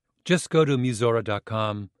better. Just go to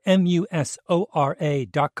Musora.com,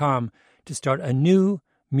 Musora.com, to start a new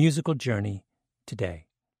musical journey today.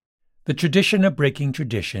 The tradition of breaking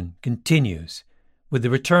tradition continues with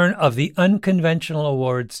the return of the Unconventional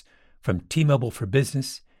Awards from T-Mobile for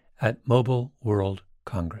Business at Mobile World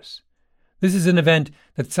Congress. This is an event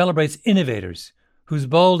that celebrates innovators whose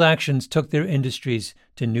bold actions took their industries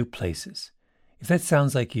to new places. If that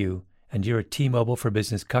sounds like you and you're a T-Mobile for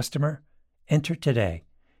Business customer, enter today.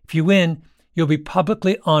 If you win, you'll be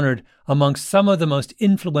publicly honored amongst some of the most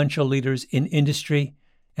influential leaders in industry.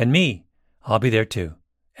 And me, I'll be there too.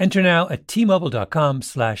 Enter now at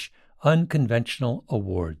T-Mobile.com/unconventional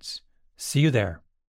awards. See you there.